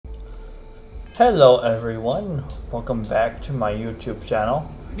Hello everyone, welcome back to my YouTube channel.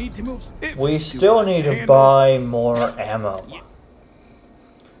 We still need to buy more ammo.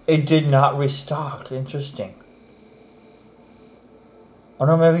 It did not restock, interesting. Oh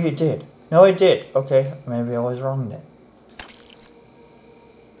no, maybe it did. No, it did. Okay, maybe I was wrong then.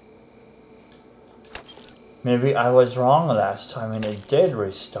 Maybe I was wrong last time and it did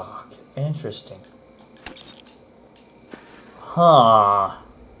restock. Interesting. Huh.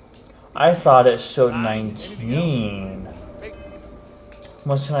 I thought it showed 19. How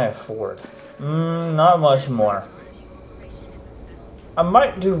much can I afford? Not much more. I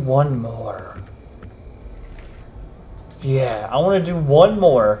might do one more. Yeah, I want to do one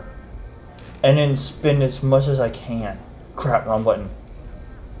more. And then spend as much as I can. Crap, wrong button.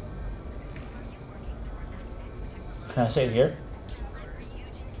 Can I sit here?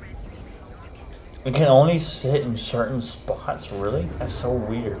 It can only sit in certain spots, really? That's so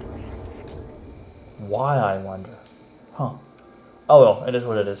weird. Why, I wonder? Huh. Oh well, it is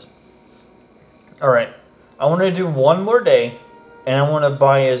what it is. Alright. I want to do one more day. And I want to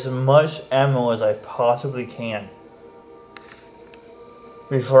buy as much ammo as I possibly can.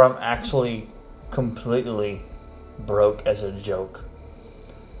 Before I'm actually completely broke as a joke.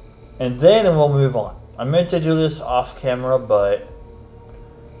 And then we'll move on. I meant to do this off camera, but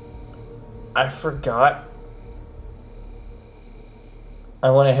I forgot. I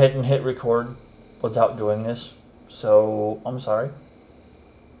went ahead and hit record without doing this, so I'm sorry.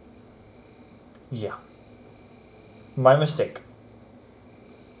 Yeah. My mistake.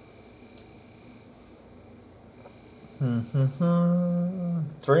 3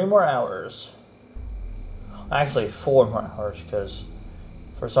 more hours. Actually, 4 more hours, because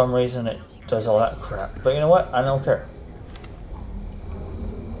for some reason it does all that crap. But you know what? I don't care.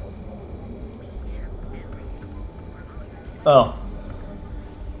 Oh.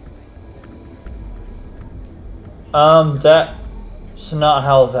 That's not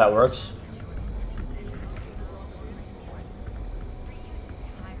how that works.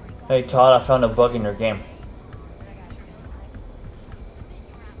 Hey Todd, I found a bug in your game.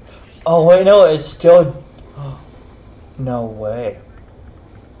 Oh wait, no, it's still... No way.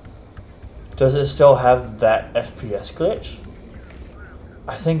 Does it still have that FPS glitch?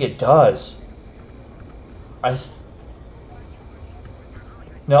 I think it does.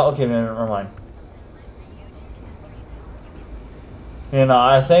 No, okay, never mind. You know,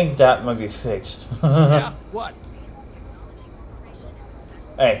 I think that might be fixed. Yeah, what?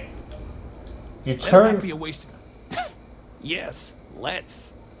 Hey. You That turn... might be a waste. Yes,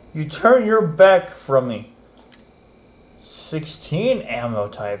 let's. You turn your back from me. 16 ammo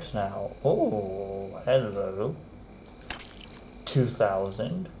types now. Oh, hello.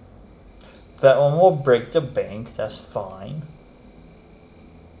 2,000. That one will break the bank. That's fine.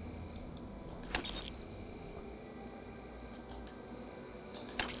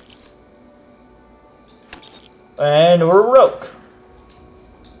 And we're broke.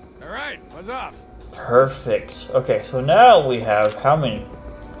 All right, what's off? Perfect. Okay, so now we have how many?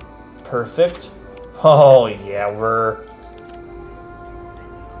 Perfect. Oh yeah, we're...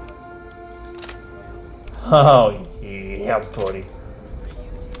 Oh yeah, buddy.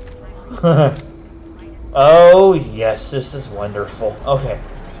 Oh yes, this is wonderful. Okay.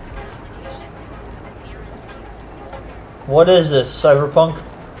 What is this, Cyberpunk?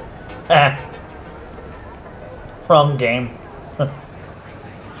 Ah. Wrong game.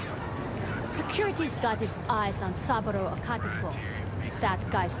 Security's got its eyes on Saburo Akatipo. That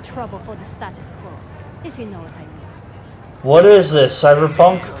guy's trouble for the status quo, if you know what I mean. What is this,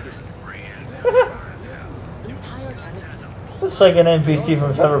 Cyberpunk? It's like an NPC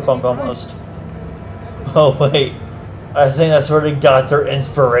from Cyberpunk almost. Oh wait, I think that's where they got their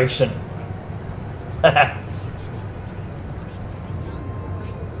inspiration.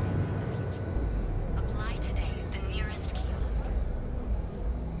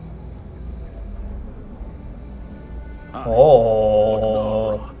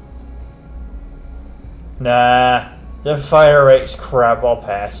 Oh. Nah, the fire rate's crap, I'll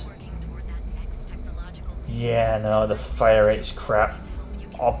pass. Yeah, no, the fire rate's crap.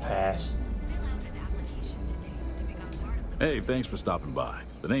 I'll pass. Hey, thanks for stopping by.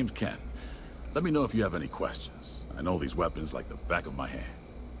 The name's Ken. Let me know if you have any questions. I know these weapons like the back of my hand.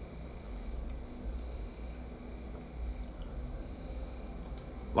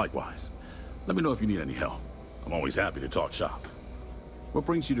 Likewise. Let me know if you need any help. I'm always happy to talk shop. What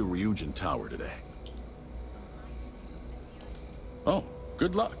brings you to Ryujin Tower today? Oh,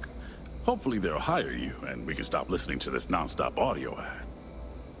 good luck. Hopefully they'll hire you, and we can stop listening to this non-stop audio ad.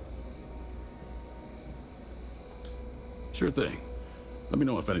 Sure thing. Let me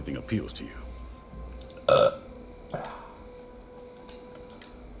know if anything appeals to you.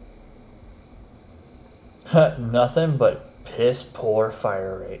 Nothing but piss poor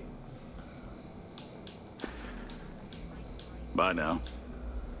fire rate. Bye now.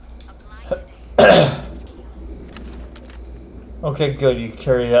 Okay, good. You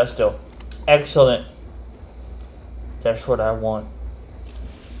carry that still. Excellent. That's what I want.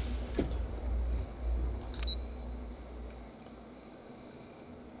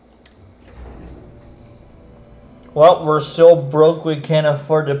 Well, we're so broke we can't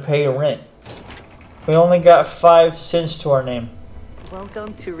afford to pay rent. We only got 5 cents to our name.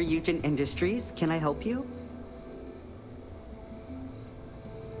 Welcome to Ryujin Industries. Can I help you?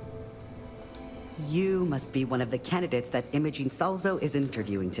 You must be one of the candidates that Imogen Salzo is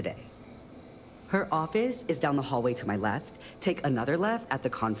interviewing today. Her office is down the hallway to my left. Take another left at the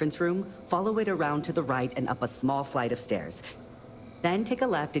conference room, follow it around to the right and up a small flight of stairs. Then take a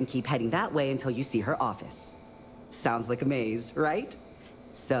left and keep heading that way until you see her office. Sounds like a maze, right?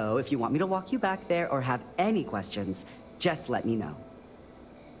 So if you want me to walk you back there or have any questions, just let me know.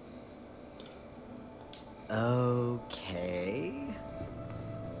 Okay.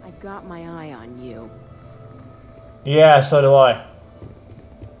 I've got my eye on you. Yeah, so do I.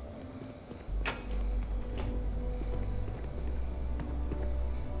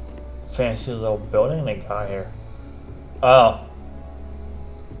 Fancy little building they got here. Oh.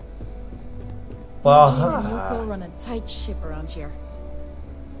 Well, Eugene and Yuko run a tight ship around here.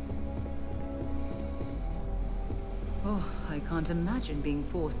 Oh, I can't imagine being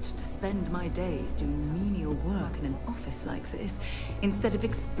forced to spend my days doing menial work in an office like this, instead of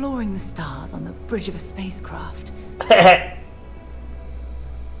exploring the stars on the bridge of a spacecraft.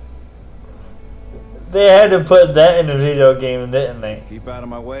 they had to put that in a video game, didn't they? Keep out of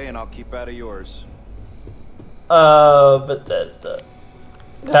my way and I'll keep out of yours. Bethesda.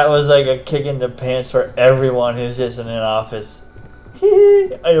 That was like a kick in the pants for everyone who's just in an office.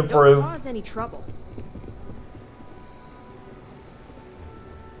 I Don't approve. cause any trouble.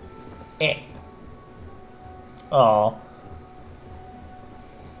 Aw.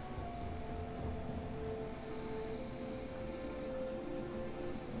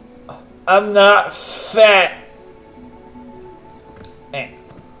 I'm not fat.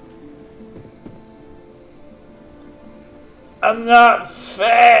 I'm not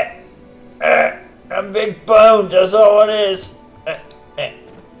fat. I'm big boned. That's all it is.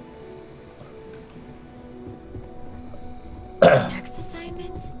 Next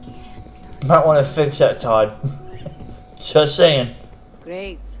assignment? Might want to fix that, Todd. Just saying.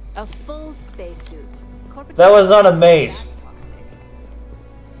 Great. A full spacesuit. That was not a maze.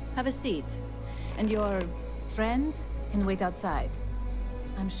 Have a seat. And your friend can wait outside.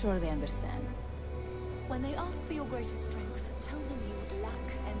 I'm sure they understand. When they ask for your greatest strength, tell them you lack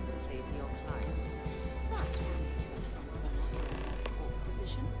empathy for your clients. That will make you a front-runner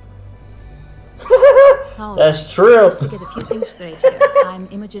position. That's true. Just to get a few things straight here. I'm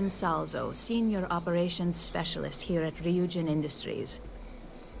Imogen Salzo, Senior Operations Specialist here at Ryujin Industries.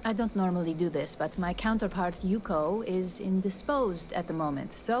 I don't normally do this, but my counterpart Yuko is indisposed at the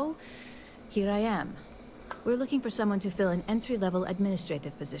moment, so here I am. We're looking for someone to fill an entry-level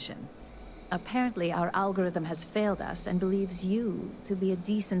administrative position. Apparently, our algorithm has failed us and believes you to be a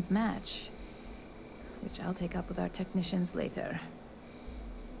decent match, which I'll take up with our technicians later.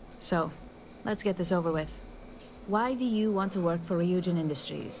 So, let's get this over with. Why do you want to work for Ryujin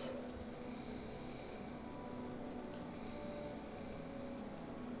Industries?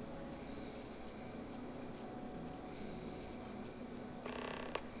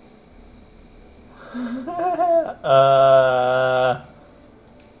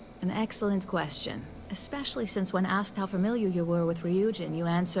 An excellent question, especially since when asked how familiar you were with Ryujin, you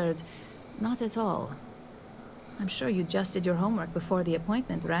answered, not at all. I'm sure you just did your homework before the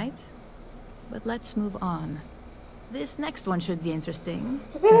appointment, right? But let's move on. This next one should be interesting,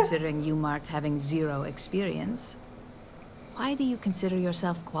 considering you marked having 0 experience. Why do you consider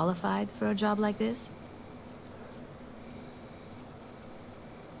yourself qualified for a job like this?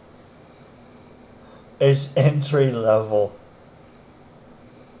 It's entry level.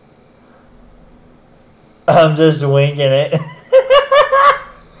 I'm just winging it.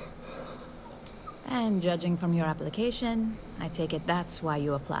 And judging from your application, I take it that's why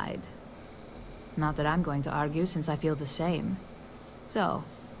you applied. Not that I'm going to argue, since I feel the same. So,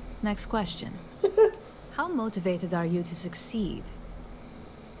 next question. How motivated are you to succeed?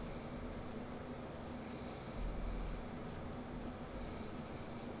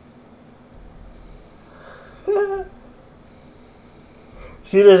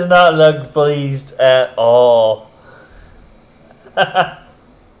 She does not look pleased at all.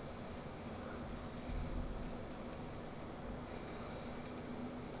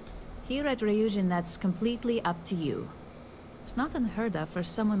 Here at Ryujin, that's completely up to you. It's not unheard of for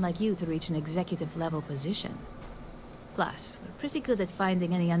someone like you to reach an executive level position. Plus, we're pretty good at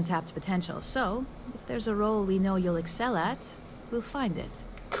finding any untapped potential, so if there's a role we know you'll excel at, we'll find it.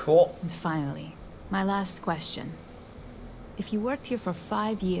 Cool. And finally, my last question. If you worked here for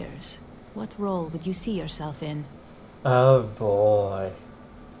 5 years, what role would you see yourself in? Oh boy.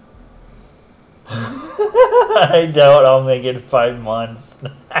 I doubt I'll make it 5 months.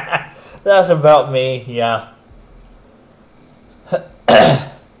 That's about me, yeah.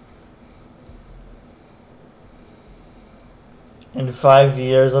 In 5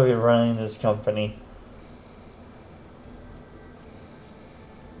 years, I'll be running this company.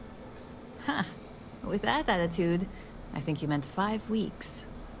 Huh. With that attitude, I think you meant 5 weeks.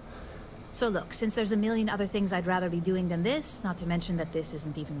 So look, since there's a million other things I'd rather be doing than this, not to mention that this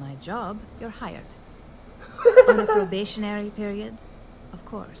isn't even my job, you're hired. On a probationary period? Of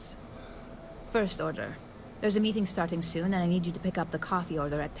course. First order. There's a meeting starting soon, and I need you to pick up the coffee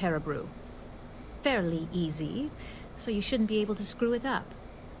order at Terra Brew. Fairly easy, so you shouldn't be able to screw it up.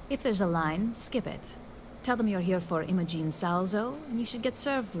 If there's a line, skip it. Tell them you're here for Imogen Salzo, and you should get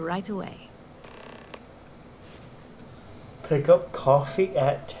served right away. Pick up coffee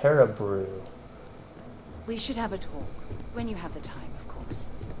at Terra Brew. We should have a talk. When you have the time, of course.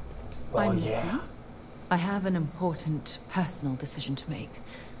 Well, I'm yeah. listening. I have an important personal decision to make,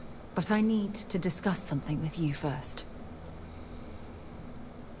 but I need to discuss something with you first.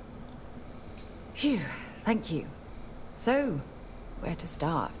 Phew, thank you. So, where to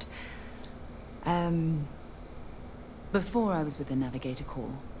start? Before I was with the Navigator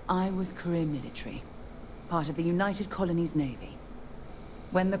Corps, I was career military, part of the United Colonies Navy.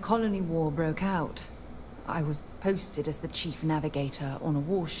 When the Colony War broke out, I was posted as the chief navigator on a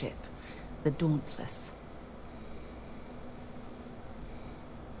warship, the Dauntless.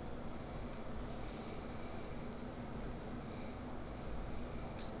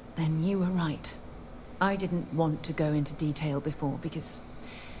 Then you were right. I didn't want to go into detail before because,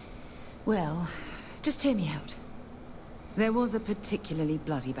 well, just hear me out. There was a particularly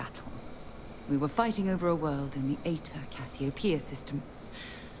bloody battle. We were fighting over a world in the Eta Cassiopeia system.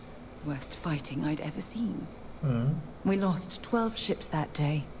 Worst fighting I'd ever seen. We lost 12 ships that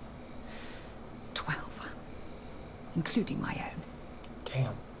day. 12. Including my own.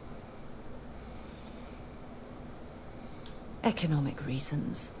 Damn. Economic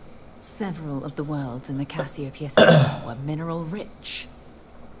reasons. Several of the worlds in the Cassiopeia system were mineral rich.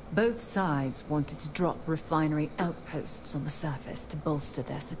 Both sides wanted to drop refinery outposts on the surface to bolster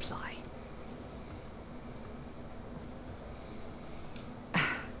their supply.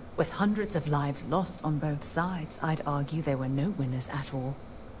 With hundreds of lives lost on both sides, I'd argue there were no winners at all.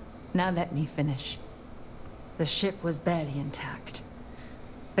 Now let me finish. The ship was barely intact.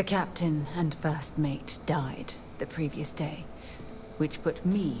 The captain and first mate died the previous day, which put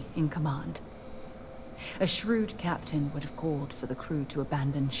me in command. A shrewd captain would have called for the crew to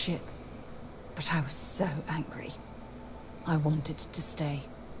abandon ship, but I was so angry. I wanted to stay.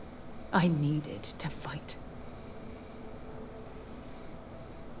 I needed to fight.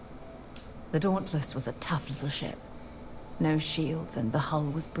 The Dauntless was a tough little ship. No shields and the hull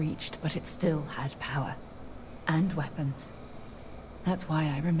was breached, but it still had power. And weapons. That's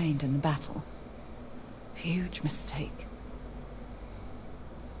why I remained in the battle. Huge mistake.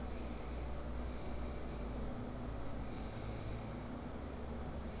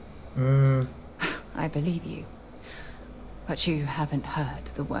 I believe you. But you haven't heard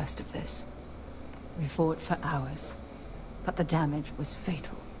the worst of this. We fought for hours, but the damage was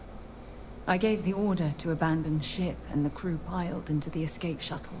fatal. I gave the order to abandon ship and the crew piled into the escape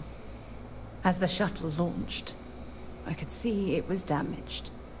shuttle. As the shuttle launched, I could see it was damaged.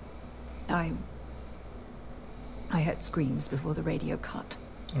 I heard screams before the radio cut.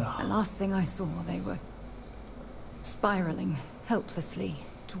 The last thing I saw, they were spiraling helplessly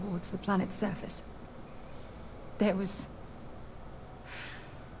towards the planet's surface. There was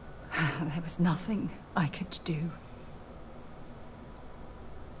nothing I could do.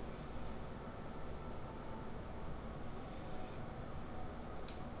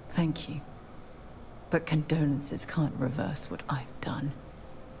 Thank you. But condolences can't reverse what I've done.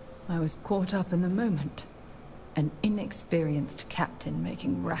 I was caught up in the moment. An inexperienced captain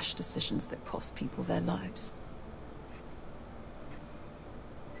making rash decisions that cost people their lives.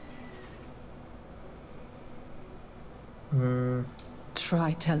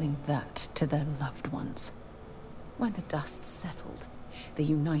 Try telling that to their loved ones. When the dust settled, the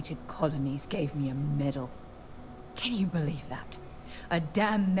United Colonies gave me a medal. Can you believe that? A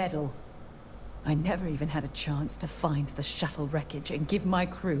damn medal. I never even had a chance to find the shuttle wreckage and give my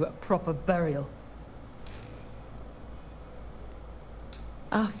crew a proper burial.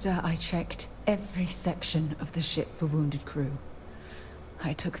 After I checked every section of the ship for wounded crew,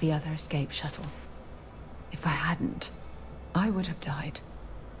 I took the other escape shuttle. If I hadn't, I would have died.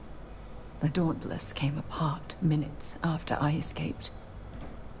 The Dauntless came apart minutes after I escaped.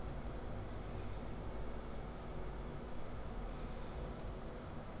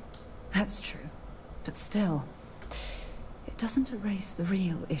 That's true, but still, it doesn't erase the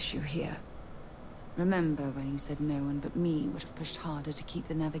real issue here. Remember when you said no one but me would have pushed harder to keep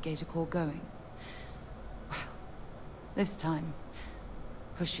the Navigator core going? Well, this time,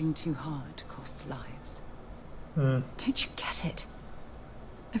 pushing too hard cost lives. Don't you get it?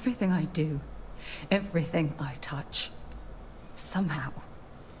 Everything I do, everything I touch, somehow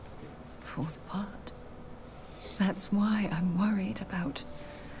falls apart. That's why I'm worried about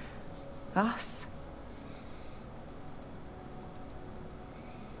us.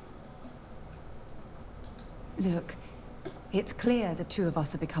 Look, it's clear the two of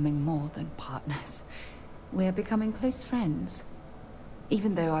us are becoming more than partners. We're becoming close friends.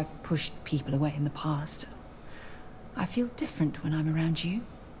 Even though I've pushed people away in the past, I feel different when I'm around you.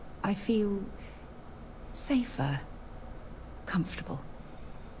 I feel safer, comfortable,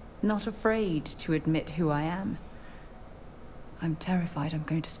 not afraid to admit who I am. I'm terrified I'm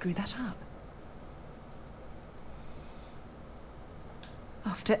going to screw that up.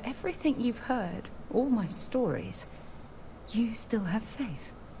 After everything you've heard, all my stories, you still have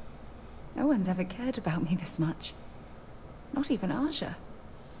faith. No one's ever cared about me this much. Not even Aja.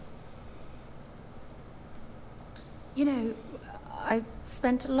 You know, I've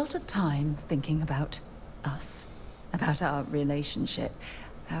spent a lot of time thinking about us, about our relationship,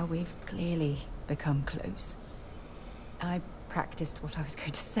 how we've clearly become close. I practiced what I was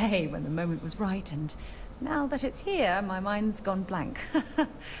going to say when the moment was right, and now that it's here, my mind's gone blank.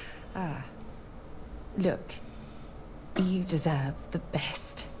 Look, you deserve the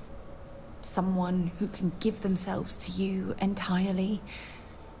best. Someone who can give themselves to you entirely.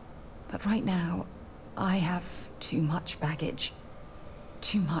 But right now, I have too much baggage.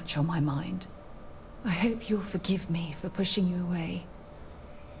 Too much on my mind. I hope you'll forgive me for pushing you away.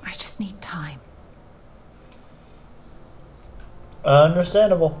 I just need time.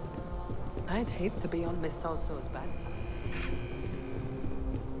 Understandable. I'd hate to be on Miss Salso's bad side.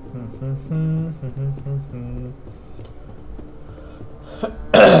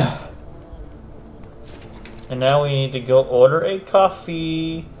 And now we need to go order a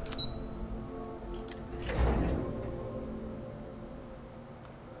coffee.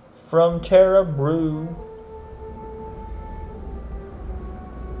 From Terra Brew.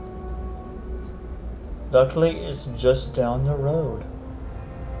 Luckily, it's just down the road.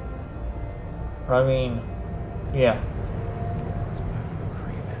 I mean, yeah.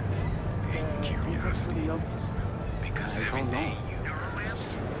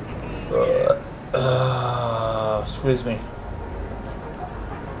 Excuse me.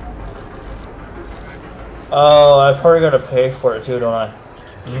 Oh, I probably gotta pay for it too, don't I?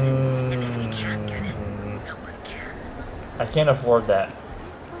 I can't afford that.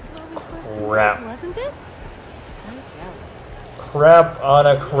 Crap. Wasn't it? Crap on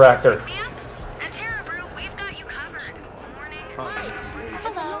a cracker.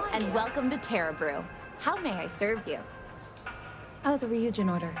 Hello, and welcome to Terra Brew. How may I serve you? Oh, the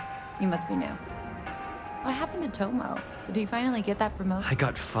Ryujin order. You must be new. What happened to Tomo? Did he finally get that promotion? I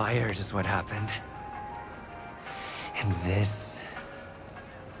got fired is what happened. And this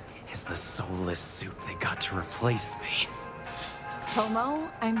is the soulless suit they got to replace me.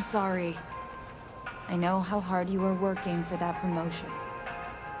 Tomo, I'm sorry. I know how hard you were working for that promotion.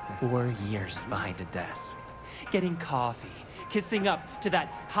 4 years behind a desk, getting coffee, kissing up to that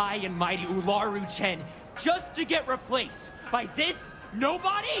high and mighty Ularu Chen, just to get replaced by this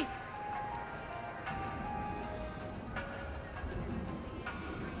nobody?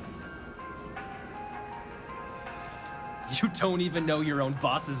 You don't even know your own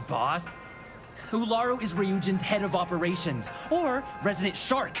boss's boss? Ularu is Ryujin's head of operations, or resident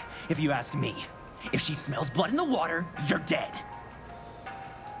shark, if you ask me. If she smells blood in the water, you're dead.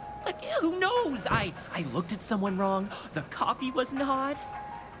 Like, who knows? I looked at someone wrong, the coffee wasn't hot.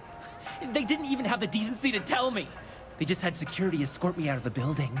 They didn't even have the decency to tell me. They just had security escort me out of the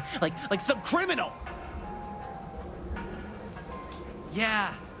building, like some criminal.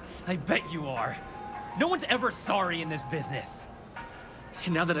 Yeah, I bet you are. No one's ever sorry in this business.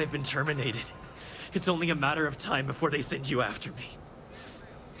 And now that I've been terminated, it's only a matter of time before they send you after me.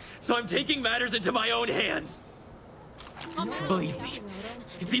 So I'm taking matters into my own hands. Believe me,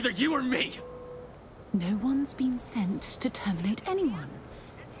 it's either you or me. No one's been sent to terminate anyone.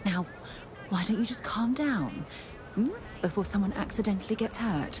 Now, why don't you just calm down? Before someone accidentally gets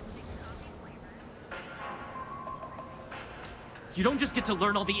hurt. You don't just get to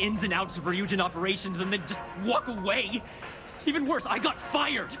learn all the ins and outs of Ryujin operations and then just walk away. Even worse, I got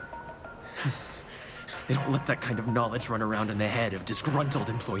fired. They don't let that kind of knowledge run around in the head of disgruntled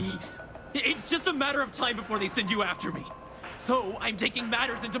employees. It's just a matter of time before they send you after me. So I'm taking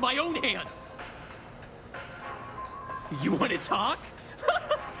matters into my own hands. You want to talk?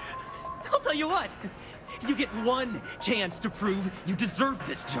 I'll tell you what. You get one chance to prove you deserve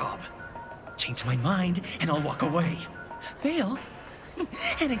this job. Change my mind and I'll walk away. Fail,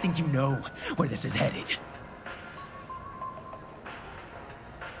 and I think you know where this is headed.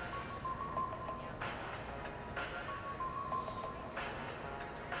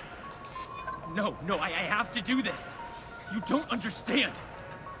 No, I have to do this. You don't understand.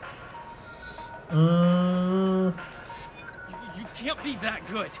 You can't be that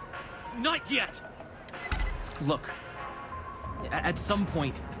good. Not yet. Look, at some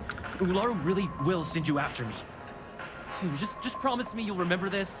point, Ularu really will send you after me. Just promise me you'll remember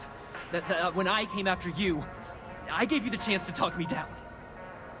this. That when I came after you, I gave you the chance to talk me down.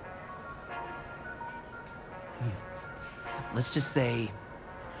 Let's just say,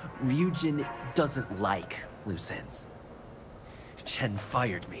 Ryujin doesn't like loose ends. Chen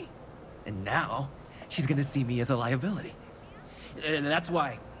fired me, and now she's gonna see me as a liability. And that's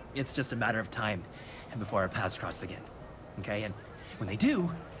why it's just a matter of time before our paths cross again. Okay, and when they do,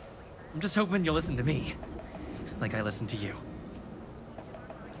 I'm just hoping you'll listen to me, like I listen to you.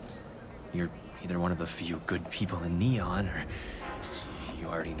 You're either one of the few good people in Neon, or you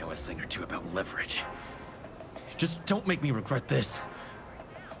already know a thing or two about leverage. Just don't make me regret this.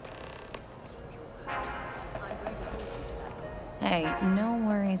 Hey, no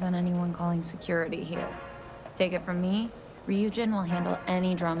worries on anyone calling security here. Take it from me, Ryujin will handle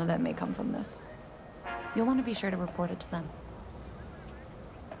any drama that may come from this. You'll want to be sure to report it to them.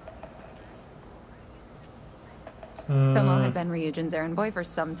 Tomo had been Ryujin's errand boy for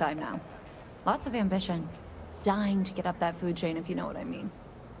some time now. Lots of ambition. Dying to get up that food chain, if you know what I mean.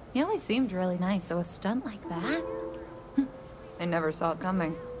 He always seemed really nice, so a stunt like that? I never saw it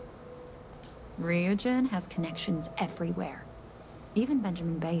coming. Ryujin has connections everywhere. Even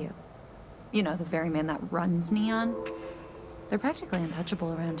Benjamin Bayou. You know, the very man that runs Neon. They're practically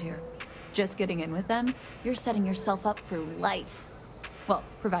untouchable around here. Just getting in with them, you're setting yourself up for life. Well,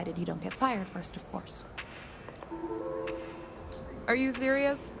 provided you don't get fired first, of course. Are you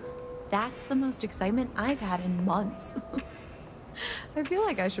serious? That's the most excitement I've had in months. I feel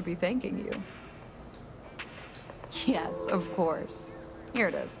like I should be thanking you. Yes, of course. Here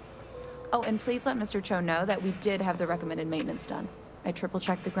it is. Oh, and please let Mr. Cho know that we did have the recommended maintenance done. I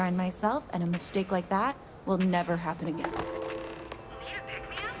triple-checked the grind myself, and a mistake like that will never happen again.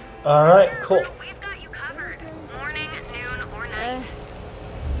 Alright, cool.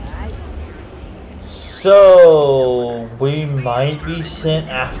 So, we might be sent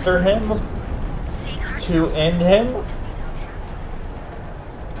after him to end him?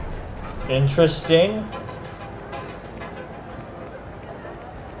 Interesting.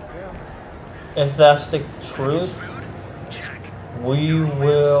 If that's the truth, we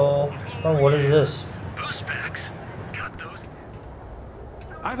will... Oh, what is this?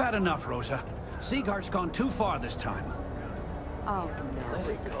 I've had enough, Rosa. Siegart's gone too far this time. Oh, no. Let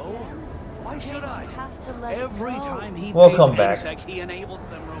it go? Why should I? Have to let Every it go. time he We'll pays come back. ASEC, he enables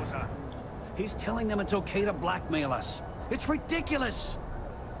them, Rosa. He's telling them it's okay to blackmail us. It's ridiculous.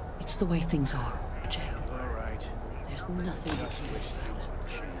 It's the way things are, Jay. All right. There's nothing Just wish things would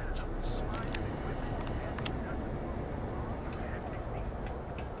change in this city.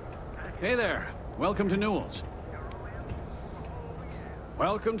 Hey there. Welcome to Newell's.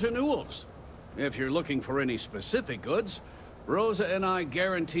 Welcome to Newell's. If you're looking for any specific goods, Rosa and I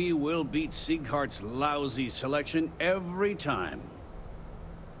guarantee we'll beat Sieghart's lousy selection every time.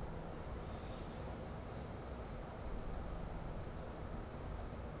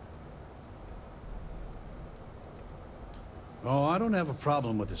 Oh, I don't have a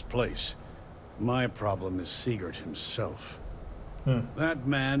problem with this place. My problem is Siegert himself. That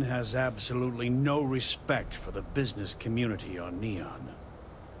man has absolutely no respect for the business community on Neon.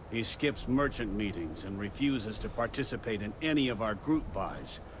 He skips merchant meetings and refuses to participate in any of our group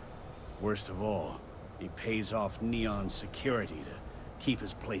buys. Worst of all, he pays off Neon security to keep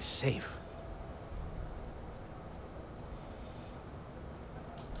his place safe.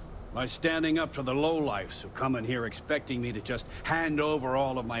 By standing up to the lowlifes who come in here expecting me to just hand over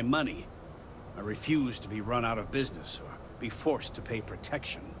all of my money, I refuse to be run out of business or be forced to pay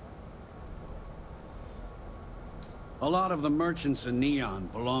protection. A lot of the merchants in Neon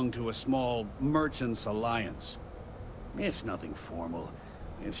belong to a small merchants alliance. It's nothing formal.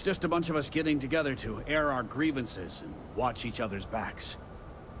 It's just a bunch of us getting together to air our grievances and watch each other's backs.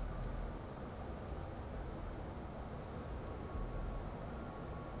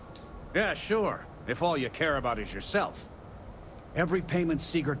 Yeah, sure. If all you care about is yourself. Every payment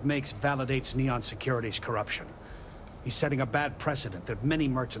Sigurd makes validates Neon Security's corruption. He's setting a bad precedent that many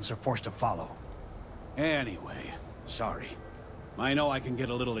merchants are forced to follow. Anyway, sorry. I know I can get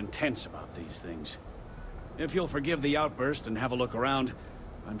a little intense about these things. If you'll forgive the outburst and have a look around,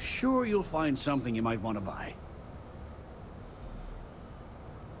 I'm sure you'll find something you might want to buy.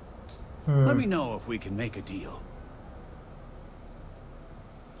 Let me know if we can make a deal.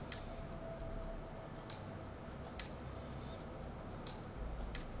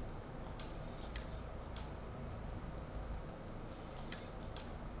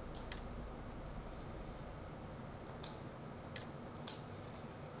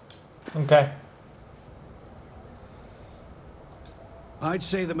 Okay. I'd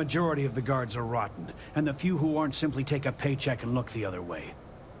say the majority of the guards are rotten, and the few who aren't simply take a paycheck and look the other way.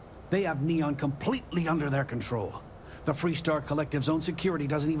 They have Neon completely under their control. The Freestar Collective's own security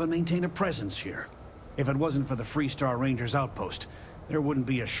doesn't even maintain a presence here. If it wasn't for the Freestar Rangers outpost, there wouldn't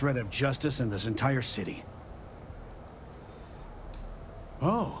be a shred of justice in this entire city.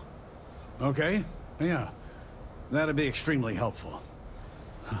 Oh. Okay. Yeah. That'd be extremely helpful.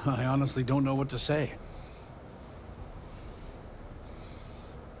 I honestly don't know what to say.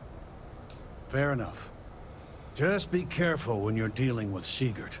 Fair enough. Just be careful when you're dealing with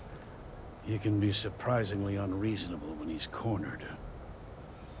Sigurd. He can be surprisingly unreasonable when he's cornered.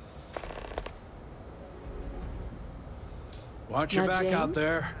 Watch your back out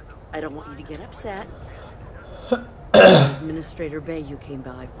there. I don't want you to get upset. Administrator Bayou came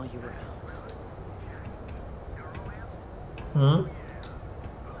by while you were out.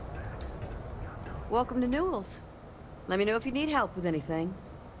 Welcome to Newell's. Let me know if you need help with anything.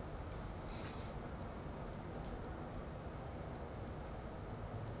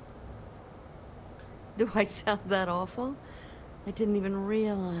 Do I sound that awful? I didn't even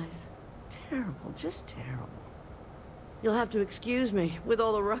realize. Terrible, just terrible. You'll have to excuse me. With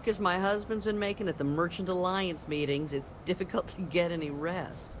all the ruckus my husband's been making at the Merchant Alliance meetings, it's difficult to get any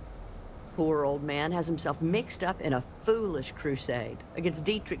rest. Poor old man has himself mixed up in a foolish crusade against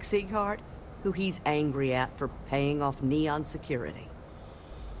Dietrich Sieghart, who he's angry at for paying off Neon Security.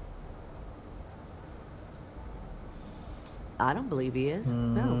 I don't believe he is,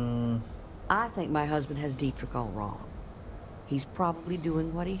 no. I think my husband has Dietrich all wrong. He's probably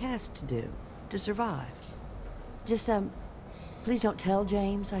doing what he has to do to survive. Just, please don't tell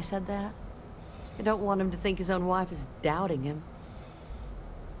James I said that. I don't want him to think his own wife is doubting him.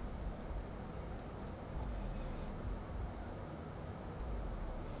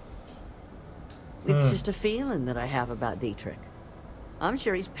 It's just a feeling that I have about Dietrich. I'm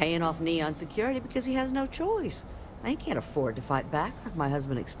sure he's paying off Neon Security because he has no choice. He can't afford to fight back like my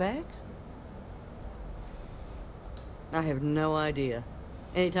husband expects. I have no idea.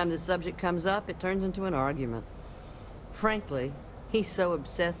 Anytime the subject comes up, it turns into an argument. Frankly, he's so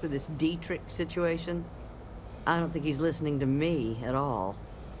obsessed with this Dietrich situation, I don't think he's listening to me at all.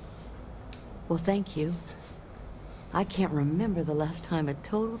 Well, thank you. I can't remember the last time a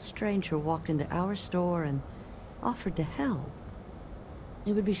total stranger walked into our store and offered to help.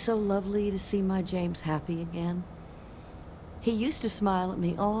 It would be so lovely to see my James happy again. He used to smile at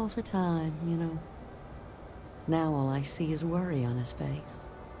me all the time, you know. Now all I see is worry on his face.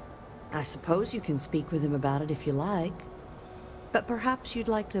 I suppose you can speak with him about it if you like. But perhaps you'd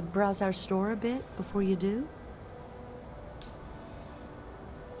like to browse our store a bit before you do?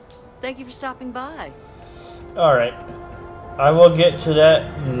 Thank you for stopping by. Alright. I will get to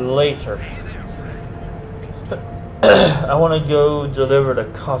that later. I want to go deliver the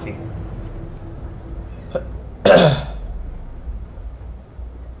coffee.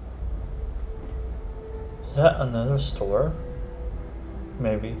 Is that another store?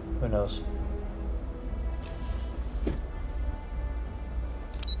 Maybe. Who knows?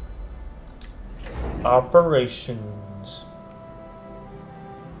 Operations.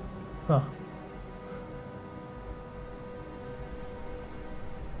 Huh.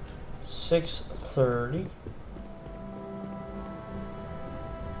 6:30.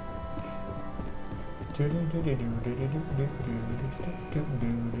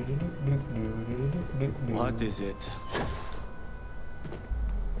 What is it?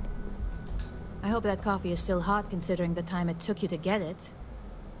 I hope that coffee is still hot considering the time it took you to get it.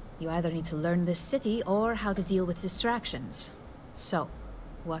 You either need to learn this city or how to deal with distractions. So,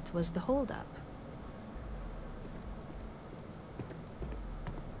 what was the holdup?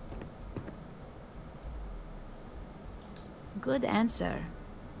 Good answer.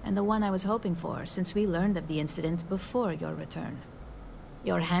 And the one I was hoping for, since we learned of the incident before your return.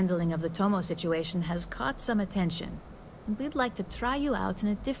 Your handling of the Tomo situation has caught some attention, and we'd like to try you out in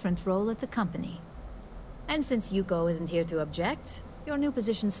a different role at the company. And since Yuko isn't here to object, your new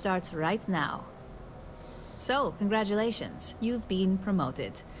position starts right now. So, congratulations. You've been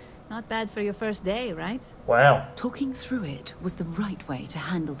promoted. Not bad for your first day, right? Wow. Talking through it was the right way to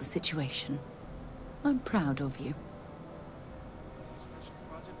handle the situation. I'm proud of you.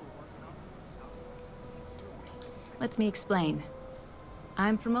 Let me explain.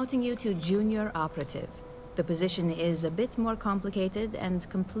 I'm promoting you to junior operative. The position is a bit more complicated and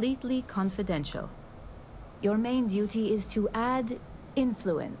completely confidential. Your main duty is to add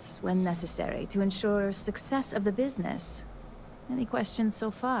influence when necessary to ensure success of the business. Any questions so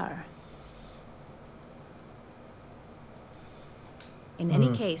far? In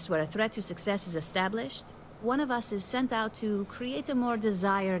any case where a threat to success is established, one of us is sent out to create a more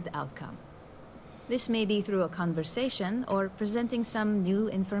desired outcome. This may be through a conversation or presenting some new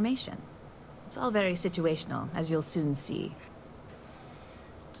information. It's all very situational, as you'll soon see.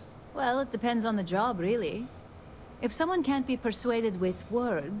 Well, it depends on the job, really. If someone can't be persuaded with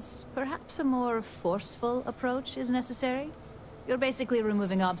words, perhaps a more forceful approach is necessary. You're basically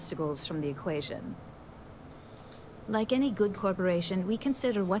removing obstacles from the equation. Like any good corporation, we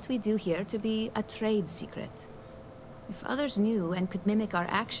consider what we do here to be a trade secret. If others knew and could mimic our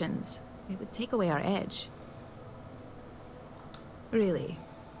actions, it would take away our edge. Really?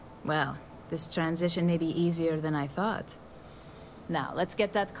 Well, this transition may be easier than I thought. Now, let's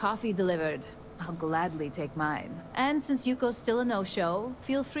get that coffee delivered. I'll gladly take mine. And since Yuko's still a no-show,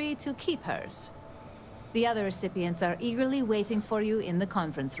 feel free to keep hers. The other recipients are eagerly waiting for you in the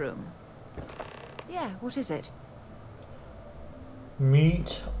conference room. Yeah, what is it?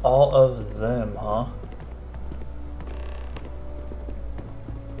 Meet all of them, huh?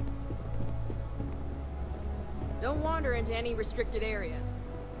 Don't wander into any restricted areas.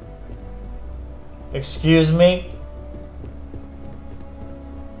 Excuse me?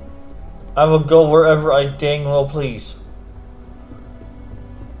 I will go wherever I dang well please.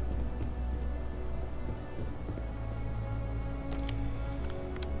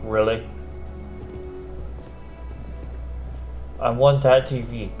 Really? I want that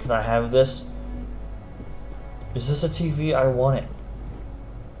TV. Can I have this? Is this a TV? I want it.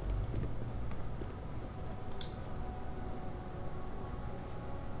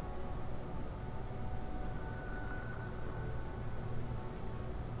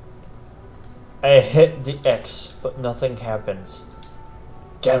 I hit the X, but nothing happens.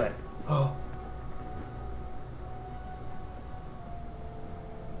 Damn it. Oh.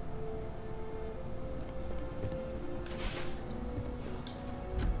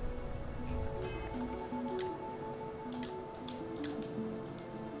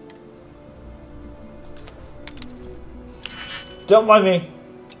 Don't mind me.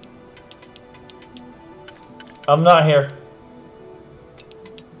 I'm not here.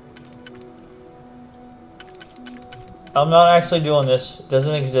 I'm not actually doing this. It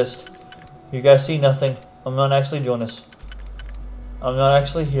doesn't exist. You guys see nothing. I'm not actually doing this. I'm not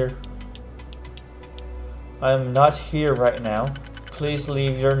actually here. I am not here right now. Please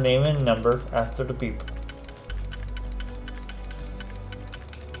leave your name and number after the beep.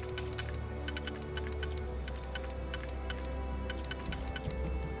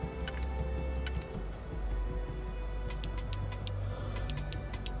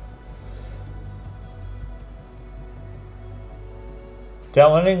 That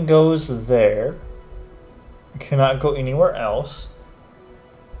one goes there. Cannot go anywhere else.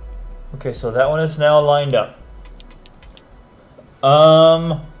 Okay, so that one is now lined up.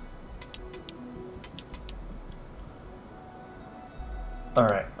 Alright.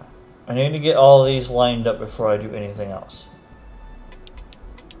 I need to get all these lined up before I do anything else.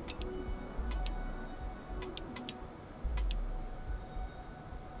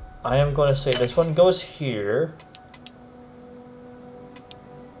 I am going to say this one goes here.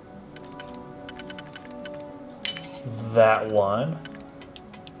 That one.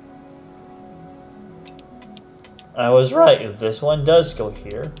 I was right. This one does go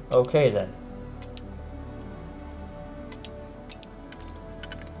here. Okay then.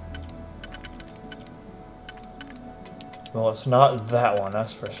 Well, it's not that one,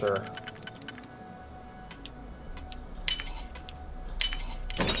 that's for sure.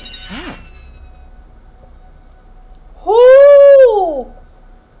 Whoo!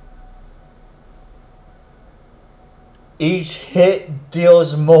 Each hit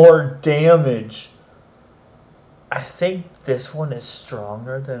deals more damage. I think this one is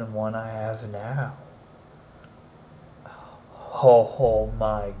stronger than one I have now. Oh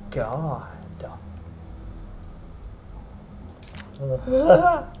my god.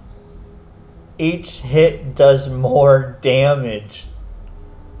 Each hit does more damage.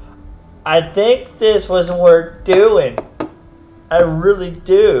 I think this was worth doing. I really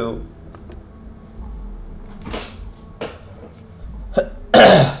do.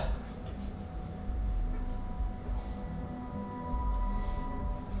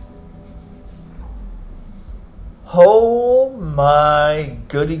 Oh my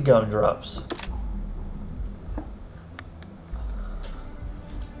goody gumdrops.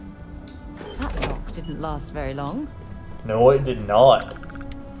 That lock didn't last very long. No, it did not.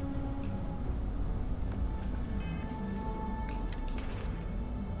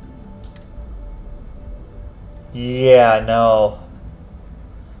 Yeah, no.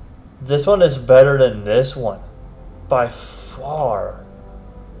 This one is better than this one. By far.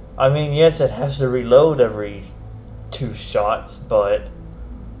 I mean, yes, it has to reload every 2 shots, but...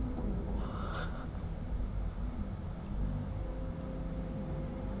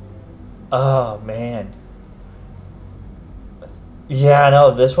 Oh, man. Yeah,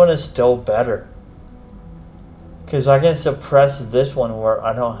 no, this one is still better. Because I can suppress this one where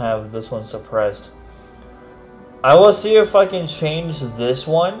I don't have this one suppressed. I will see if I can change this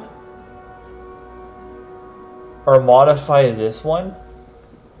one. Or modify this one.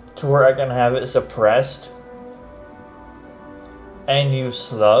 To where I can have it suppressed. And use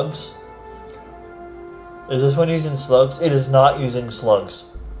slugs. Is this one using slugs? It is not using slugs.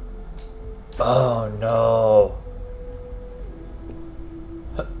 Oh no.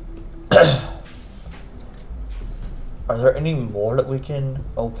 Are there any more that we can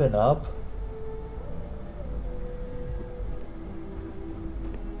open up?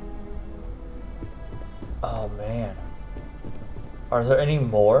 Oh man. Are there any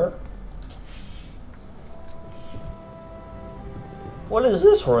more? What is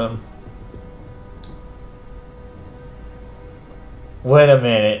this room? Wait a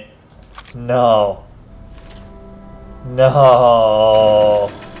minute. No. No.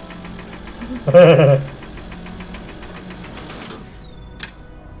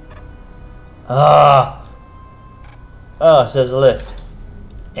 Ah. Oh, it says lift.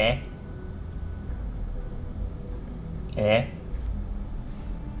 Eh? Eh?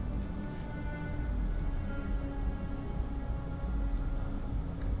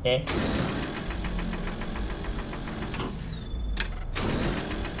 Eh?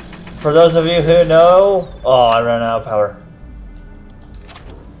 For those of you who know, oh, I ran out of power.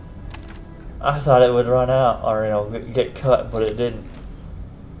 I thought it would run out, or you know, get cut, but it didn't.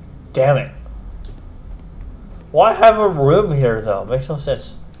 Damn it! Why have a room here though? Makes no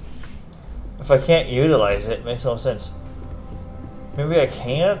sense. If I can't utilize it, makes no sense. Maybe I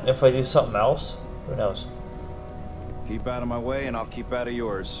can if I do something else. Who knows? Keep out of my way, and I'll keep out of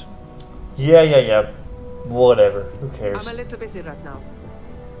yours. Yeah. Whatever. Who cares? I'm a little busy right now.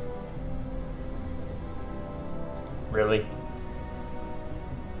 Really?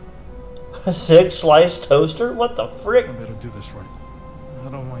 A 6-slice toaster? What the frick? I better do this right. I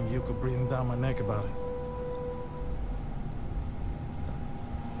don't want Yuko breathing down my neck about it.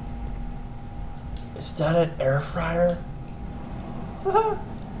 Is that an air fryer?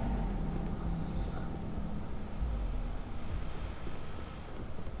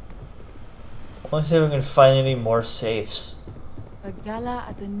 Let's see if we can find any more safes. A gala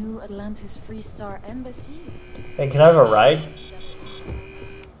at the new Atlantis Freestar Embassy? Hey, can I have a ride?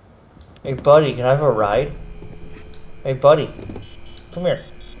 Hey, buddy, can I have a ride? Hey, buddy. Come here.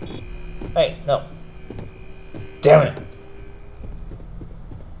 Hey, no. Damn it.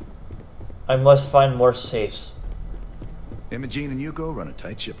 I must find more safes. Imogene and Yuko run a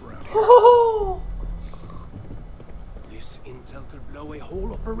tight ship around here. This intel could blow a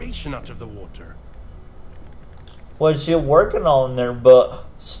whole operation out of the water. What's she working on there but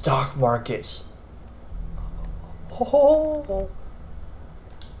stock markets?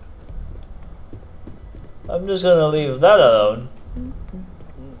 I'm just gonna leave that alone.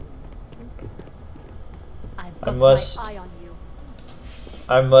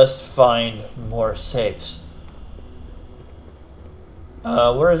 I must find more safes.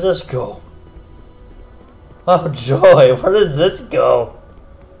 Where does this go? Oh joy, where does this go?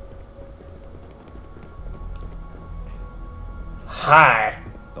 Hi.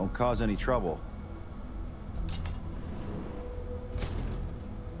 Don't cause any trouble.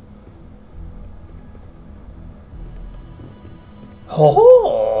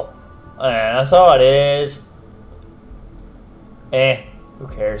 Oh, that's all it is. Who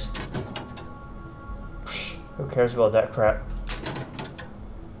cares? Who cares about that crap?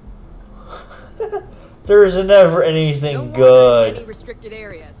 There's never anything Any good. restricted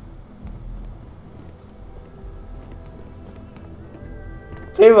areas.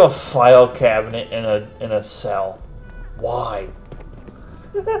 They have a file cabinet in a cell. Why?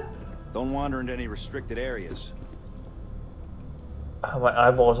 Don't wander into any restricted areas. My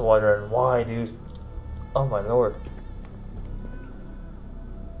eyeballs watering. Why, dude? Oh my lord.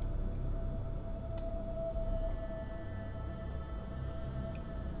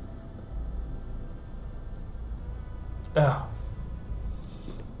 Oh.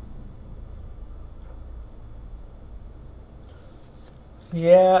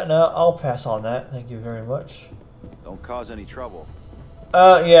 Yeah, no, I'll pass on that. Thank you very much. Don't cause any trouble.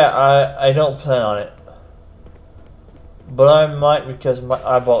 Yeah, I don't plan on it. But I might because my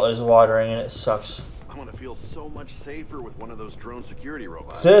eyeball is watering and it sucks. I'm gonna feel so much safer with one of those drone security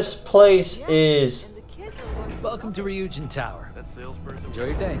robots. This place is... Welcome to Ryujin Tower. Enjoy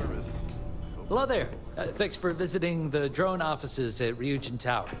your day. Hello there. Thanks for visiting the drone offices at Ryujin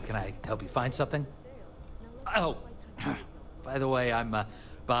Tower. Can I help you find something? Oh, by the way, I'm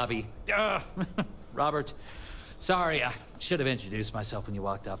Bobby. Robert. Sorry, I should have introduced myself when you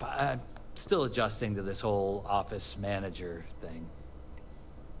walked up. I'm still adjusting to this whole office manager thing.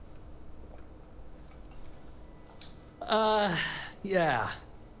 Yeah.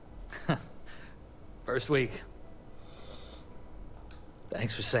 First week.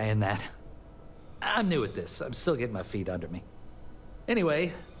 Thanks for saying that. I'm new at this. I'm still getting my feet under me.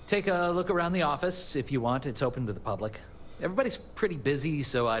 Anyway, take a look around the office if you want. It's open to the public. Everybody's pretty busy,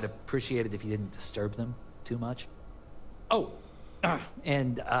 so I'd appreciate it if you didn't disturb them too much. Oh,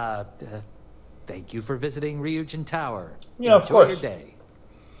 and thank you for visiting Ryujin Tower. Yeah, of course. Enjoy your day.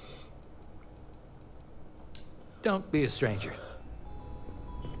 Don't be a stranger.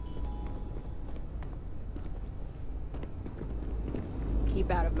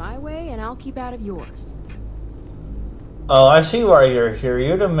 Keep out of my way, and I'll keep out of yours. Oh, I see why you're here.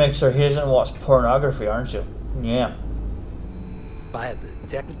 You're to make sure he doesn't watch pornography, aren't you? Yeah. By the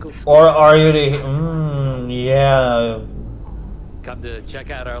technical school. Or are you to... yeah. Come to check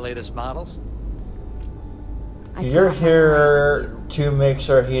out our latest models? You're here to make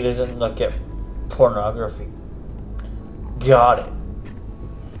sure he doesn't look at pornography. Got it.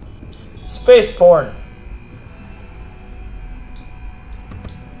 Space porn.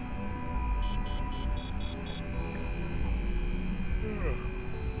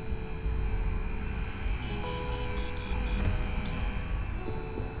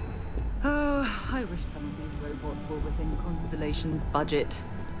 I wish some of these robots were within Constellation's budget.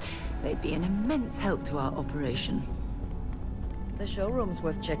 They'd be an immense help to our operation. The showroom's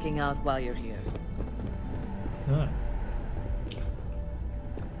worth checking out while you're here.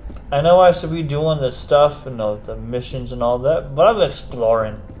 I know I should be doing this stuff, you know, the missions and all that, but I'm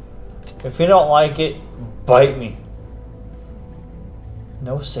exploring. If you don't like it, bite me.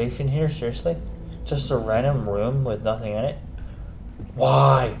 No safe in here? Seriously? Just a random room with nothing in it?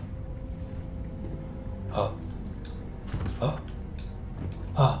 Why? Oh. Oh.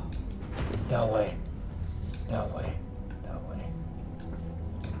 Oh. No way. No way. No way.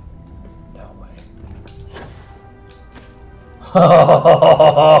 No way.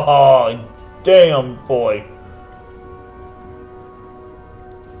 Oh, damn, boy.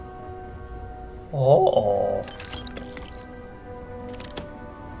 Oh.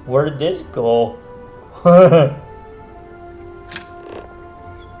 Where did this go?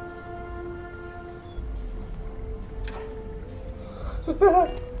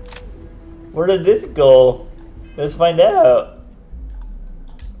 Where did this go? Let's find out.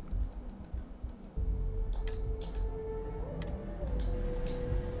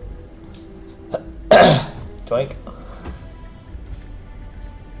 Doink.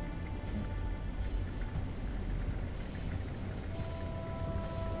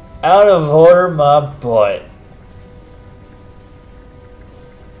 Out of order, my butt.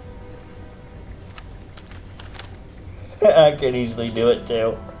 I can easily do it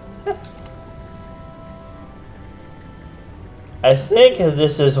too. I think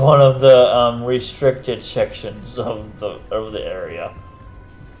this is one of the restricted sections of the area.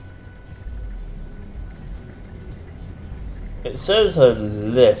 It says a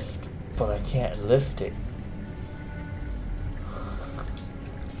lift, but I can't lift it.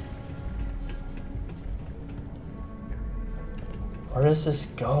 Where does this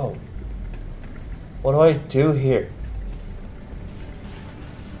go? What do I do here?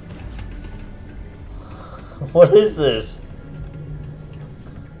 What is this?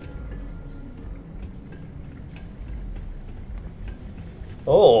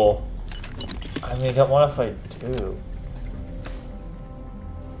 Oh, I mean, what if I do?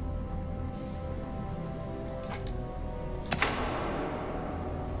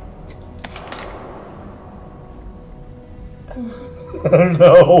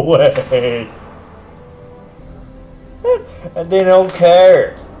 No way. And they don't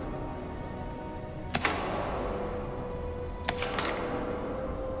care.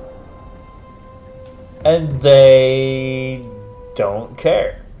 And they don't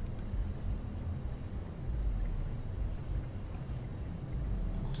care.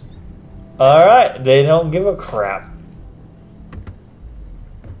 Alright, they don't give a crap.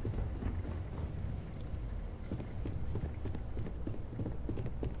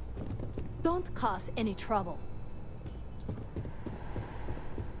 Don't cause any trouble.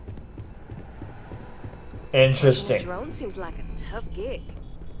 Interesting. The drone seems like a tough gig.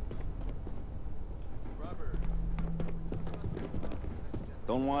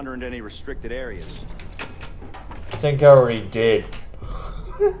 Don't wander into any restricted areas. I think I already did.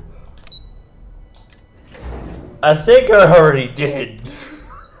 I think I already did.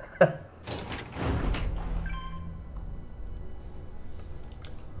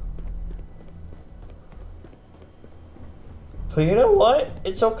 But you know what?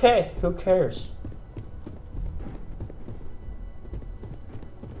 It's okay. Who cares?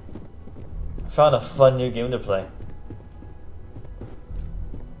 I found a fun new game to play.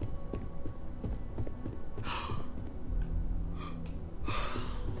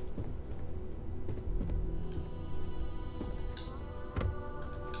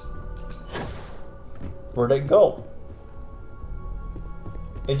 Where'd it go?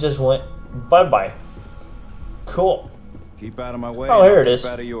 It just went bye-bye. Cool. Keep out of my way. Oh, here it is.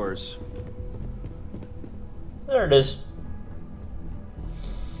 Keep out of yours. There it is.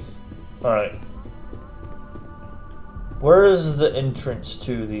 Alright. Where is the entrance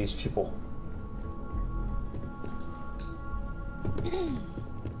to these people?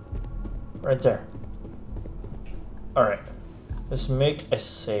 Right there. Alright. Let's make a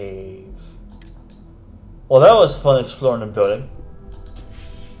save. Well, that was fun exploring the building.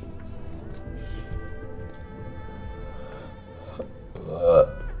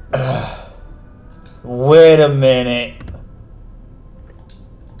 Wait a minute.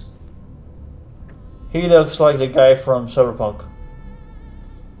 He looks like the guy from Cyberpunk.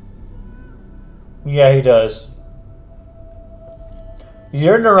 Yeah, he does.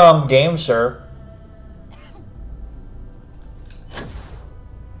 You're in the wrong game, sir.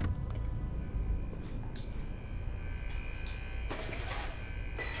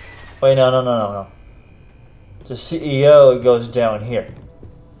 Wait, no. The CEO goes down here.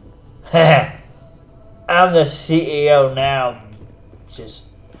 I'm the CEO now. Just...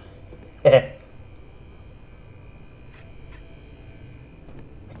 I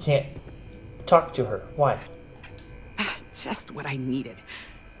can't talk to her. Why? Just what I needed.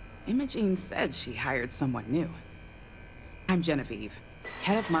 Imogene said she hired someone new. I'm Genevieve,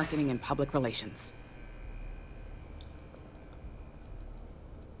 head of marketing and public relations.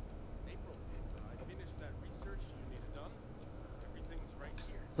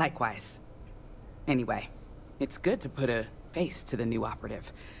 Likewise. Anyway, it's good to put a face to the new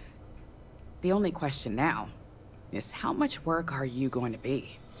operative. The only question now is how much work are you going to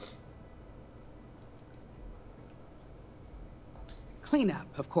be?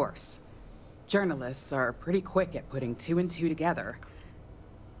 Cleanup, of course. Journalists are pretty quick at putting two and two together.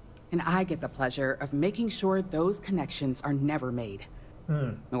 And I get the pleasure of making sure those connections are never made.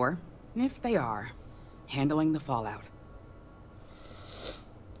 Or, if they are, handling the fallout.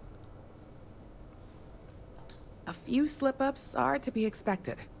 A few slip-ups are to be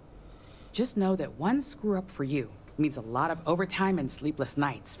expected. Just know that one screw-up for you means a lot of overtime and sleepless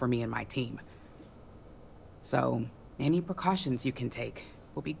nights for me and my team. So, any precautions you can take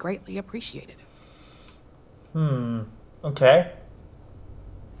will be greatly appreciated. Okay.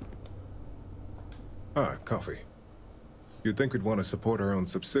 Ah, coffee. You'd think we'd want to support our own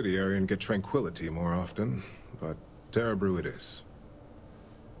subsidiary and get tranquility more often, but Terra Brew it is.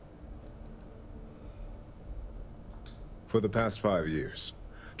 For the past 5 years,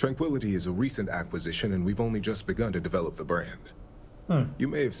 Tranquility is a recent acquisition and we've only just begun to develop the brand. You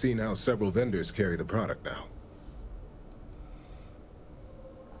may have seen how several vendors carry the product now.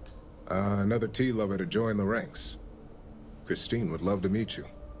 Another tea lover to join the ranks. Christine would love to meet you.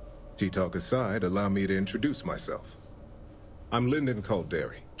 Tea talk aside, allow me to introduce myself. I'm Lyndon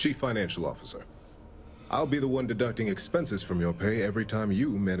Calderi, Chief Financial Officer. I'll be the one deducting expenses from your pay every time you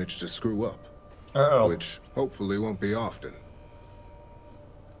manage to screw up. Which hopefully won't be often.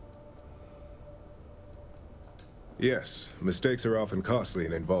 Yes, mistakes are often costly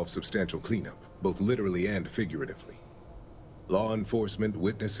and involve substantial cleanup, both literally and figuratively. Law enforcement,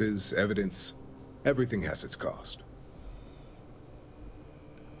 witnesses, evidence, everything has its cost.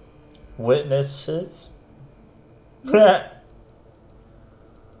 Witnesses?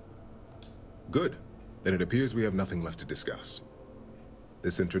 Good. Then it appears we have nothing left to discuss.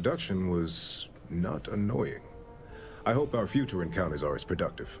 This introduction was not annoying. I hope our future encounters are as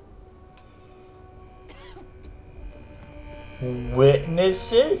productive.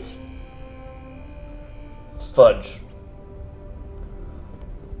 Witnesses? Fudge.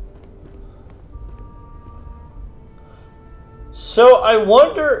 So I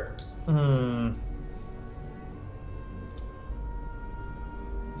wonder.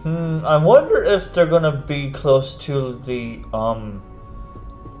 I wonder if they're gonna be close to the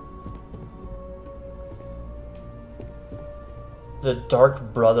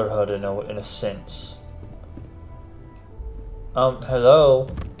Dark Brotherhood in a sense. Hello?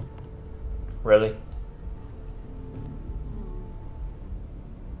 Really?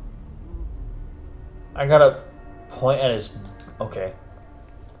 I gotta point at his... Okay.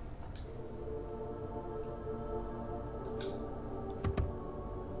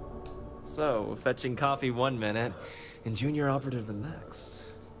 So, fetching coffee 1 minute, and junior operative the next.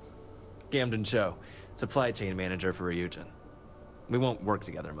 Gamden Cho, supply chain manager for Ryujin. We won't work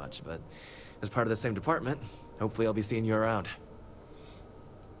together much, but as part of the same department, hopefully I'll be seeing you around.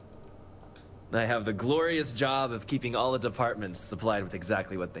 I have the glorious job of keeping all the departments supplied with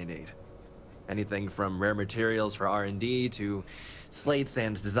exactly what they need. Anything from rare materials for R&D to slates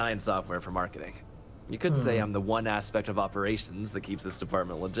and design software for marketing. You could say I'm the one aspect of operations that keeps this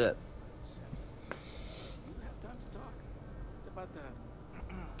department legit.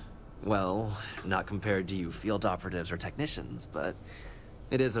 Well, not compared to you field operatives or technicians, but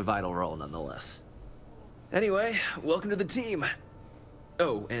it is a vital role nonetheless. Anyway, welcome to the team.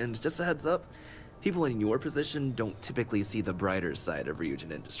 Oh, and just a heads up, people in your position don't typically see the brighter side of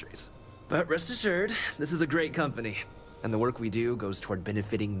Ryujin Industries. But rest assured, this is a great company, and the work we do goes toward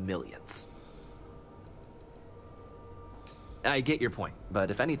benefiting millions. I get your point,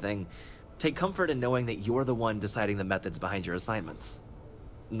 but if anything, take comfort in knowing that you're the one deciding the methods behind your assignments.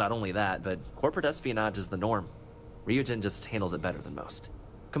 Not only that, but corporate espionage is the norm. Ryujin just handles it better than most.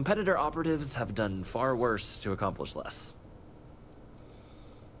 Competitor operatives have done far worse to accomplish less.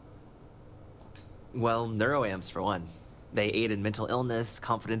 Well, neuroamps for one. They aid in mental illness,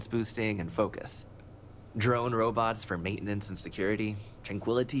 confidence boosting, and focus. Drone robots for maintenance and security,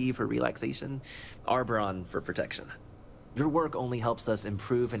 tranquility for relaxation, Arboron for protection. Your work only helps us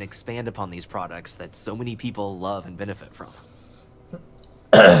improve and expand upon these products that so many people love and benefit from.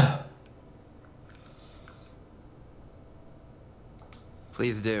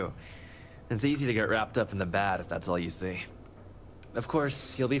 Please do. It's easy to get wrapped up in the bad if that's all you see. Of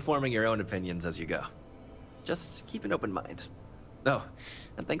course, you'll be forming your own opinions as you go. Just keep an open mind. Oh,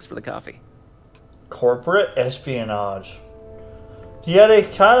 and thanks for the coffee. Corporate espionage. Yeah, they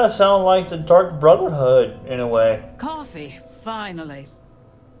kind of sound like the Dark Brotherhood in a way. Coffee, finally.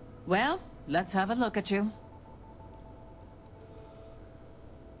 Well, let's have a look at you.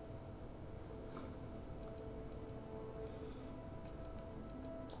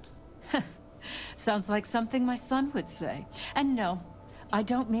 Sounds like something my son would say. And no, I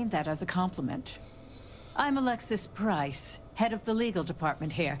don't mean that as a compliment. I'm Alexis Price, head of the legal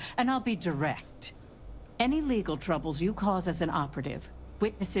department here, and I'll be direct. Any legal troubles you cause as an operative,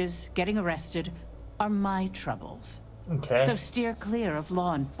 witnesses, getting arrested, are my troubles. Okay. So steer clear of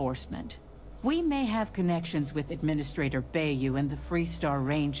law enforcement. We may have connections with Administrator Bayou and the Freestar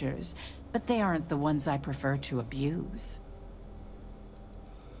Rangers, but they aren't the ones I prefer to abuse.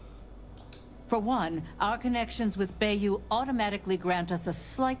 For one, our connections with Bayou automatically grant us a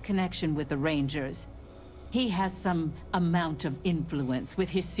slight connection with the Rangers. He has some amount of influence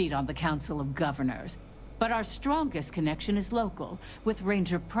with his seat on the Council of Governors. But our strongest connection is local, with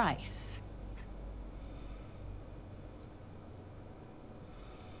Ranger Price.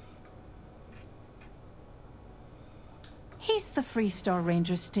 He's the Freestar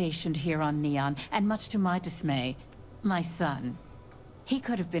Ranger stationed here on Neon, and much to my dismay, my son. He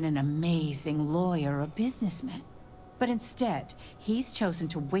could have been an amazing lawyer or businessman. But instead, he's chosen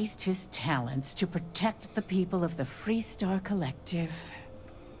to waste his talents to protect the people of the Freestar Collective.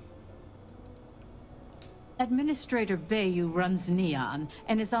 Administrator Bayou runs Neon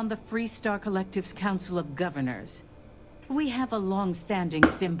and is on the Freestar Collective's Council of Governors. We have a long-standing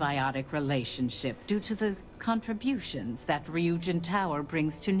symbiotic relationship due to the contributions that Ryujin Tower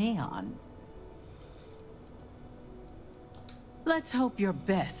brings to Neon. Let's hope your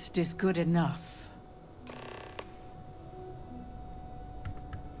best is good enough.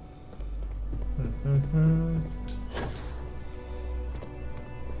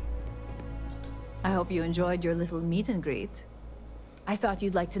 I hope you enjoyed your little meet and greet. I thought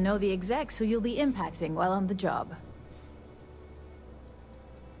you'd like to know the execs who you'll be impacting while on the job.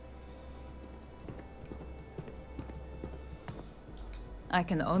 I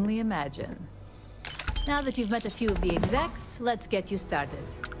can only imagine. Now that you've met a few of the execs, let's get you started.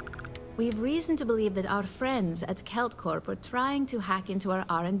 We've reason to believe that our friends at Kelt Corp are trying to hack into our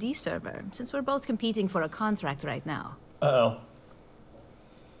R&D server, since we're both competing for a contract right now. Uh-oh.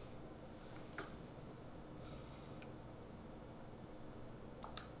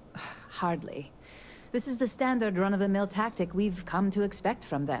 Hardly. This is the standard run-of-the-mill tactic we've come to expect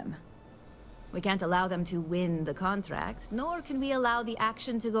from them. We can't allow them to win the contract, nor can we allow the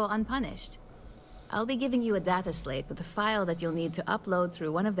action to go unpunished. I'll be giving you a data slate with a file that you'll need to upload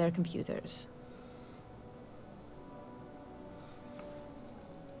through one of their computers.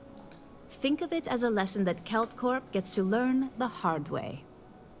 Think of it as a lesson that Kelt Corp gets to learn the hard way.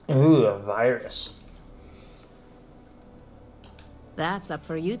 Ooh, a virus. That's up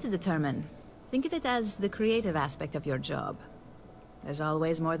for you to determine. Think of it as the creative aspect of your job. There's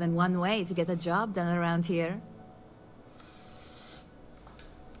always more than one way to get a job done around here.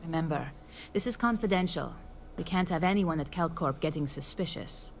 Remember, this is confidential. We can't have anyone at Kelt Corp getting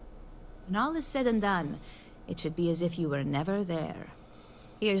suspicious. When all is said and done, it should be as if you were never there.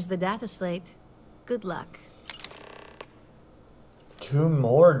 Here's the data slate. Good luck. 2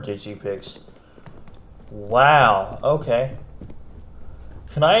 more digipics. Wow, okay.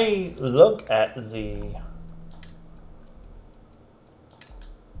 Can I look at the...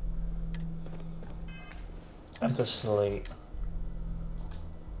 slate?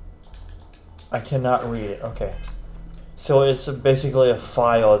 I cannot read it. Okay. So it's basically a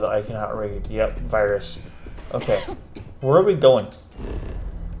file that I cannot read. Yep, virus. Okay. Where are we going?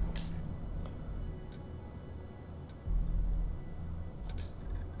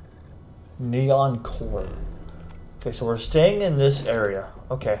 Neon Core. Okay, so we're staying in this area.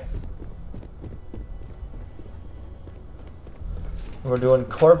 Okay. We're doing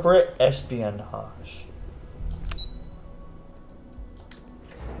corporate espionage.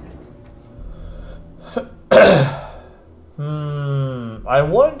 I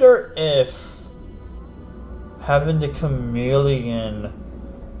wonder if having the chameleon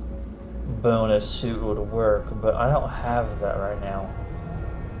bonus suit would work, but I don't have that right now.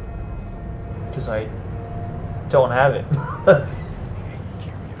 Because I don't have it.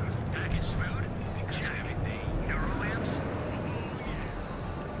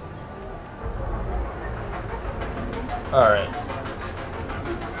 Alright.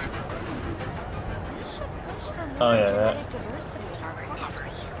 Oh yeah, that. Diversity in our crops.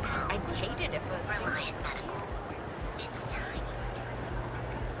 I'd hate it if a single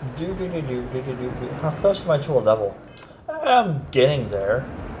How close am I to a level? I'm getting there.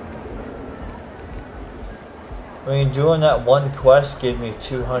 I mean, doing that one quest gave me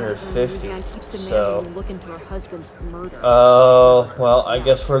 250. So. look into her husband's murder. Oh, well, I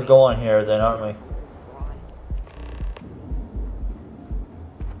guess we're going here then, aren't we?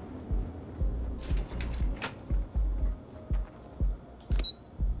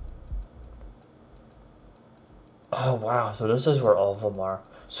 Oh wow, so this is where all of them are.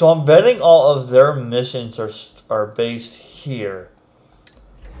 So I'm betting all of their missions are based here.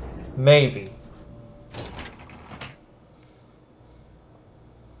 Maybe.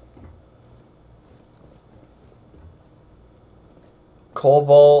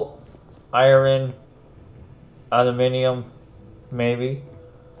 Cobalt, iron, aluminium, maybe.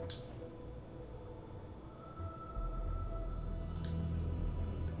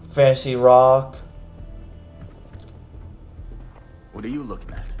 Fancy rock. What are you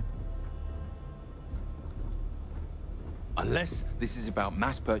looking at? Unless this is about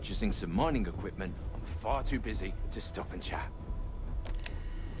mass purchasing some mining equipment, I'm far too busy to stop and chat.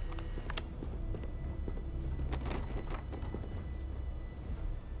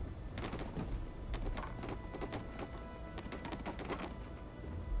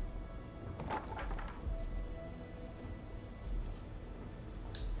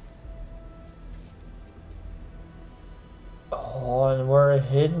 Oh, and we're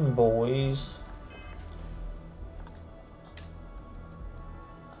hidden, boys.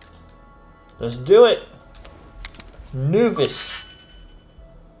 Let's do it. Nuvis.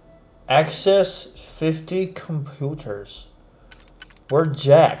 Access 50 computers. We're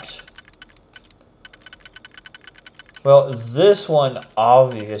jacked. Well, this one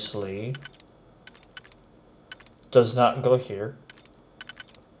obviously does not go here.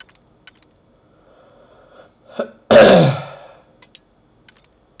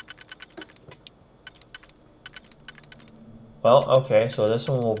 Well, okay, so this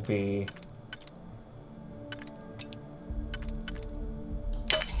one will be...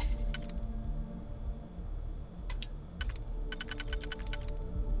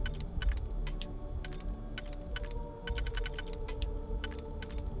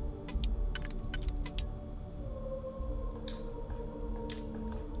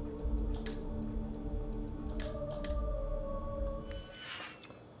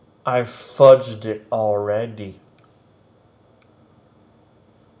 I fudged it already.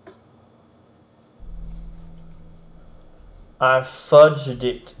 I fudged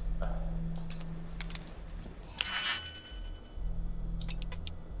it.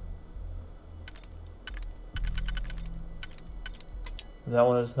 That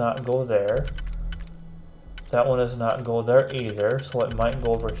one does not go there. That one does not go there either, so it might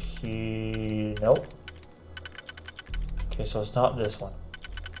go over here. Nope. Okay, so it's not this one.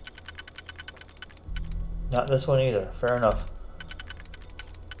 Not this one either. Fair enough.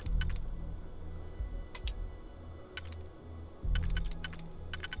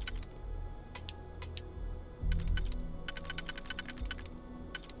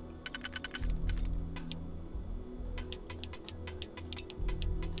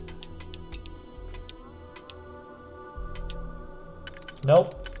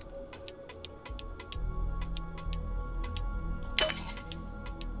 Nope.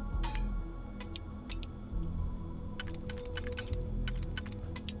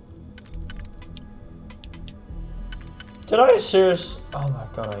 Did I seriously? Oh my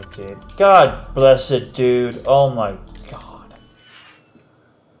god, I did. God bless it, dude. Oh my god.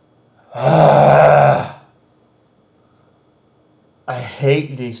 I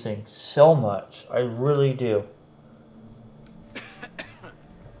hate these things so much. I really do.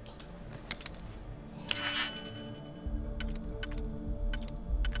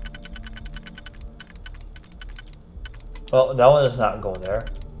 Well, that one does not go there.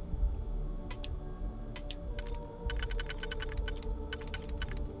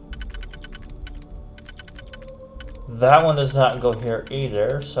 That one does not go here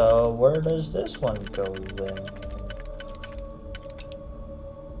either, so where does this one go then?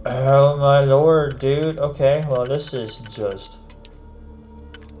 Oh my lord, dude. Okay, well this is just...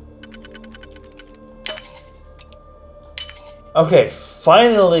 Okay,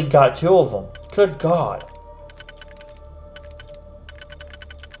 finally got two of them. Good god.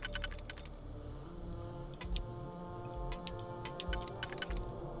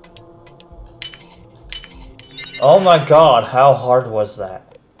 Oh my god, how hard was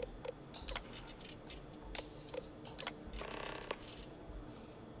that?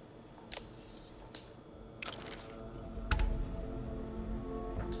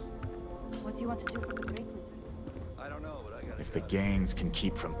 What do you want to do for the break? I don't know, but I gotta... If the gangs can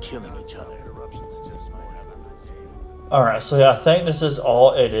keep from killing each other. Alright, so yeah, I think this is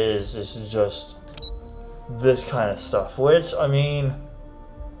all it is. This is just this kind of stuff, which, I mean...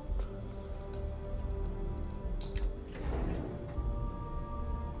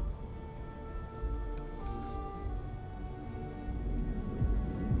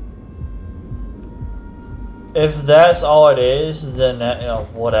 If that's all it is, then that, you know,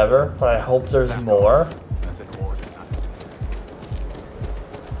 whatever. But I hope there's more.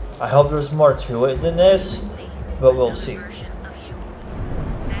 I hope there's more to it than this, but we'll see. You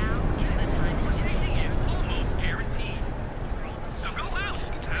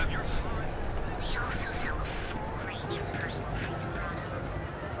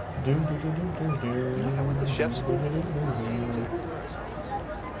know, I went to chef school.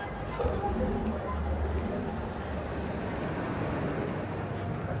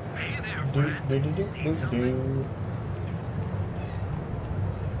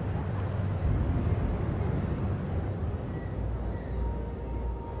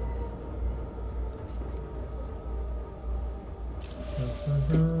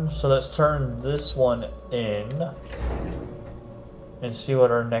 So let's turn this one in and see what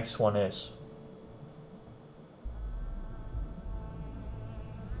our next one is.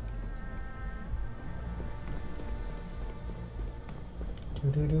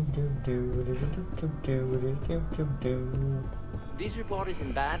 This report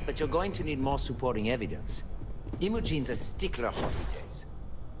isn't bad, but you're going to need more supporting evidence. Imogene's a stickler for details.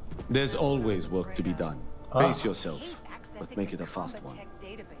 There's always work to be done. Pace yourself, but make it a fast one.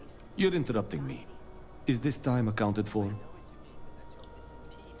 You're interrupting me. Is this time accounted for?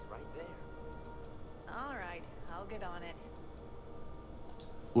 All right, I'll get on it.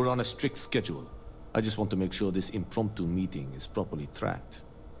 We're on a strict schedule. I just want to make sure this impromptu meeting is properly tracked.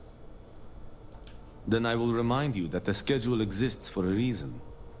 Then I will remind you that the schedule exists for a reason,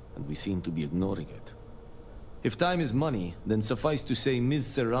 and we seem to be ignoring it. If time is money, then suffice to say Ms.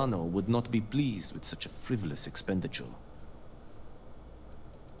 Serrano would not be pleased with such a frivolous expenditure.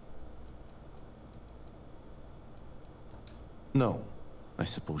 No, I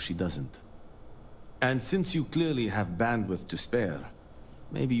suppose she doesn't. And since you clearly have bandwidth to spare,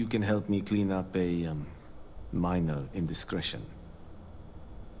 maybe you can help me clean up a, minor indiscretion.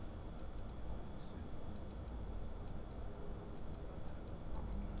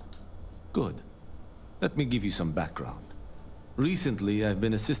 Good. Let me give you some background. Recently, I've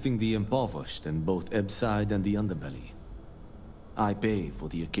been assisting the impoverished in both Ebside and the Underbelly. I pay for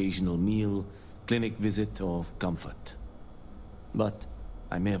the occasional meal, clinic visit, or comfort. But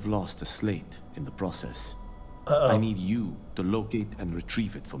I may have lost a slate in the process. I need you to locate and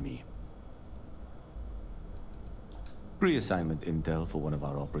retrieve it for me. Pre-assignment intel for one of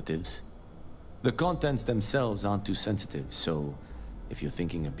our operatives. The contents themselves aren't too sensitive, so if you're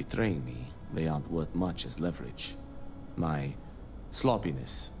thinking of betraying me, they aren't worth much as leverage. My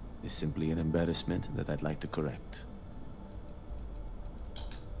sloppiness is simply an embarrassment that I'd like to correct.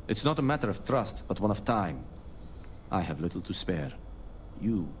 It's not a matter of trust, but one of time. I have little to spare.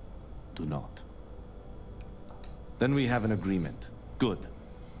 You do not. Then we have an agreement. Good.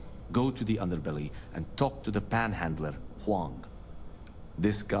 Go to the Underbelly and talk to the panhandler, Huang.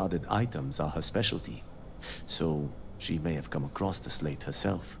 Discarded items are her specialty, so she may have come across the slate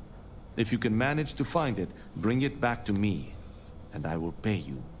herself. If you can manage to find it, bring it back to me, and I will pay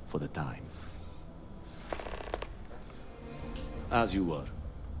you for the time. As you were.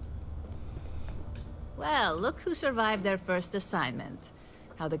 Well, look who survived their first assignment.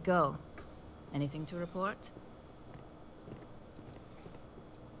 How'd it go? Anything to report?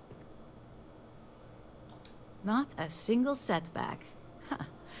 Not a single setback. Huh.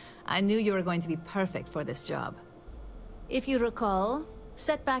 I knew you were going to be perfect for this job. If you recall,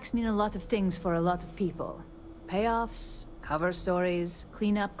 setbacks mean a lot of things for a lot of people. Payoffs, cover stories,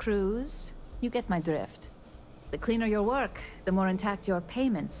 cleanup crews. You get my drift. The cleaner your work, the more intact your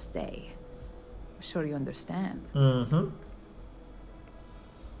payments stay. I'm sure you understand. Mm-hmm.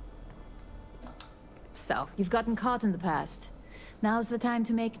 So, you've gotten caught in the past. Now's the time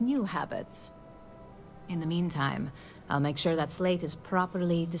to make new habits. In the meantime, I'll make sure that slate is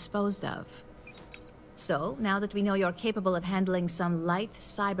properly disposed of. So, now that we know you're capable of handling some light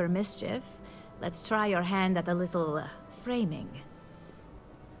cyber mischief, let's try your hand at a little framing.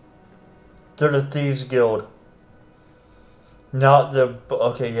 They're the Thieves Guild. Not the...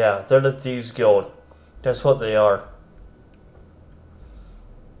 Okay, yeah. They're the Thieves Guild. That's what they are.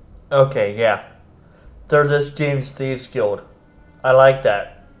 Okay, yeah. They're this game's Thieves Guild. I like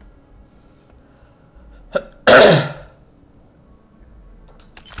that.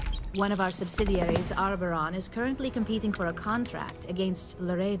 One of our subsidiaries, Arboron, is currently competing for a contract against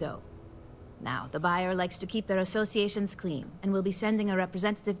Laredo. Now, the buyer likes to keep their associations clean, and will be sending a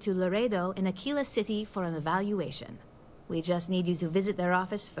representative to Laredo in Aquila City for an evaluation. We just need you to visit their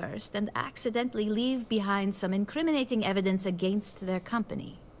office first and accidentally leave behind some incriminating evidence against their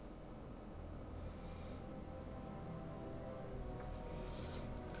company.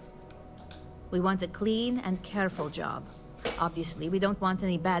 We want a clean and careful job. Obviously, we don't want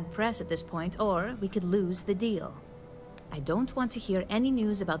any bad press at this point, or we could lose the deal. I don't want to hear any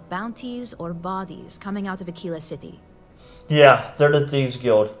news about bounties or bodies coming out of Aquila City. Yeah, they're the Thieves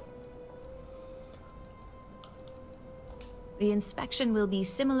Guild. The inspection will be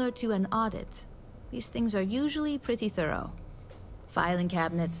similar to an audit. These things are usually pretty thorough. Filing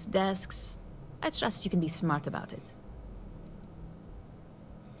cabinets, desks. I trust you can be smart about it.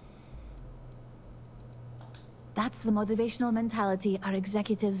 That's the motivational mentality our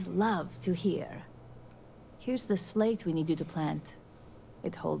executives love to hear. Here's the slate we need you to plant.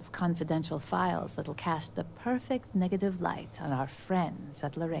 It holds confidential files that'll cast the perfect negative light on our friends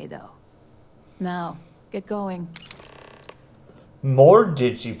at Laredo. Now, get going. More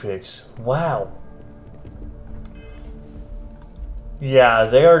digipics. Wow. Yeah,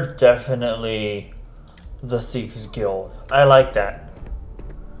 they are definitely the Thieves Guild. I like that.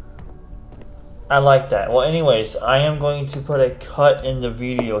 I like that. Well, anyways, I am going to put a cut in the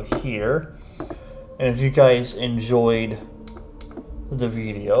video here. And if you guys enjoyed the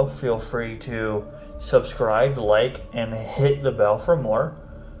video, feel free to subscribe, like, and hit the bell for more.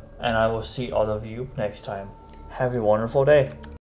 And I will see all of you next time. Have a wonderful day.